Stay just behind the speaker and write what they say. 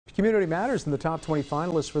Community Matters and the top 20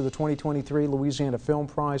 finalists for the 2023 Louisiana Film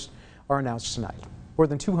Prize are announced tonight. More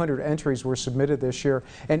than 200 entries were submitted this year,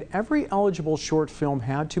 and every eligible short film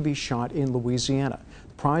had to be shot in Louisiana.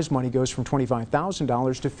 The prize money goes from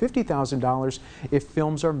 $25,000 to $50,000 if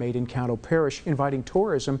films are made in Caddo Parish, inviting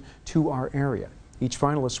tourism to our area. Each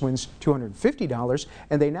finalist wins $250,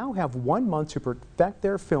 and they now have 1 month to perfect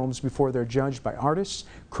their films before they're judged by artists,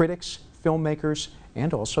 critics, filmmakers,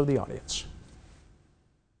 and also the audience.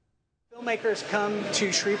 Filmmakers come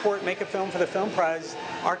to Shreveport and make a film for the Film Prize.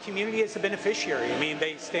 Our community is the beneficiary. I mean,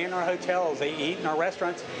 they stay in our hotels, they eat in our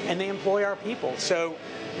restaurants, and they employ our people. So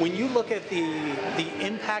when you look at the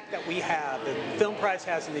impact that we have, the Film Prize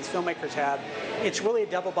has and these filmmakers have, it's really a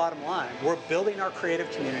double bottom line. We're building our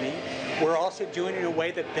creative community. We're also doing it in a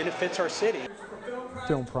way that benefits our city.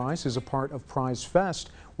 Film Prize is a part of Prize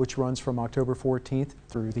Fest, which runs from October 14th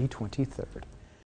through the 23rd.